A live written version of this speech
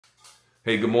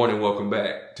Hey, good morning. Welcome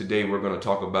back. Today we're going to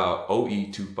talk about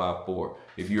OE-254.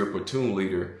 If you're a platoon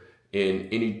leader in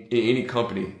any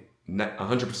company,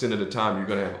 100% of the time you're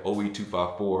going to have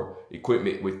OE-254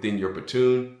 equipment within your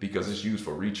platoon because it's used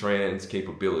for retrans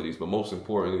capabilities. But most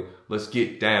importantly, let's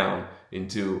get down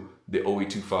into the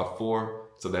OE-254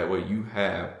 so that way you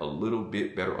have a little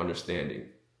bit better understanding.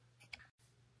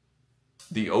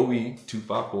 The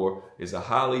OE-254 is a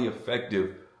highly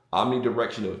effective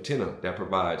omnidirectional antenna that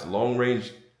provides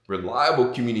long-range,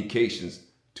 reliable communications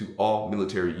to all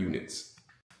military units.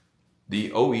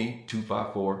 The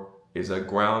OE-254 is a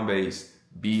ground-based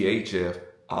VHF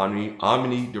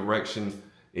omnidirection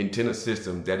antenna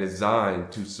system that is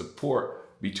designed to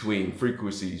support between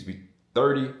frequencies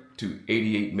 30 to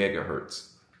 88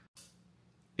 megahertz.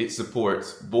 It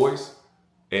supports voice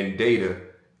and data,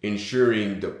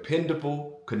 ensuring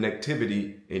dependable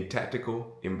connectivity in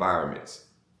tactical environments.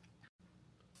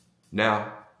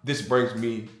 Now, this brings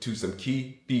me to some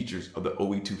key features of the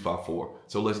OE-254,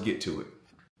 so let's get to it.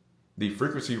 The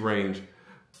frequency range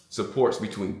supports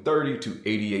between 30 to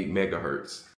 88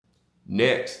 megahertz.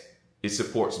 Next, it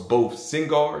supports both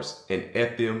SINGARs and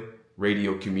FM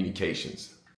radio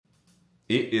communications.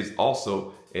 It is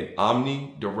also an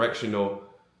omnidirectional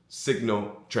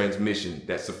signal transmission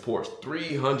that supports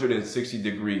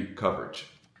 360-degree coverage.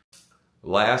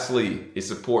 Lastly, it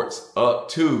supports up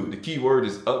to, the key word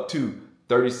is up to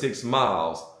 36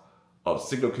 miles of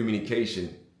signal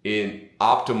communication in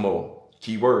optimal,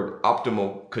 keyword,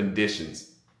 optimal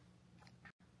conditions.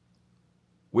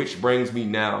 Which brings me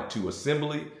now to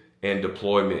assembly and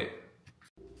deployment.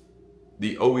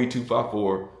 The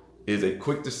OE-254 is a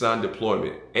quick design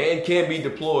deployment and can be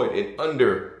deployed in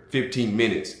under 15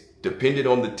 minutes, depending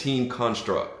on the team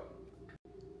construct.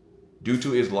 Due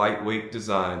to its lightweight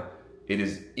design, it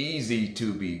is easy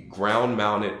to be ground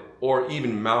mounted or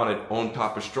even mounted on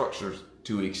top of structures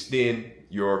to extend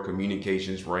your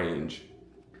communications range.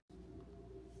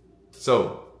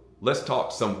 So let's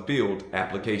talk some field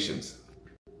applications.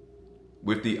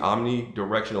 With the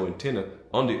omnidirectional antenna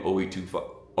on the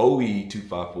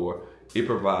OE-254, it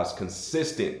provides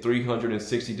consistent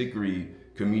 360-degree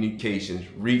communications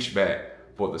reach back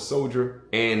for the soldier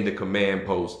and the command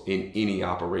post in any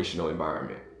operational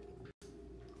environment.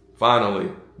 Finally,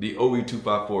 the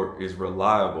OE-254 is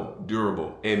reliable,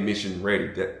 durable, and mission ready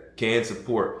that can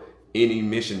support any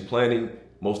mission planning.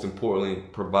 Most importantly,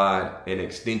 provide an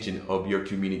extension of your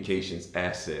communications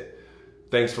asset.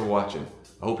 Thanks for watching.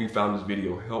 I hope you found this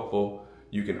video helpful.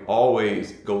 You can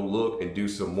always go look and do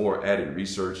some more added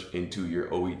research into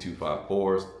your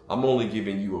OE-254s. I'm only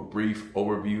giving you a brief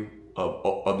overview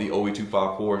of the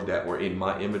OE-254s that were in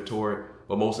my inventory,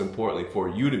 but most importantly, for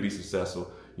you to be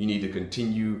successful, you need to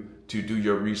continue to do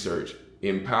your research,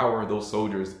 empower those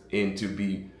soldiers and to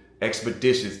be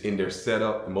expeditious in their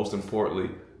setup, and most importantly,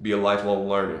 be a lifelong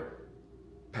learner.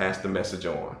 Pass the message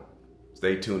on.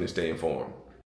 Stay tuned and stay informed.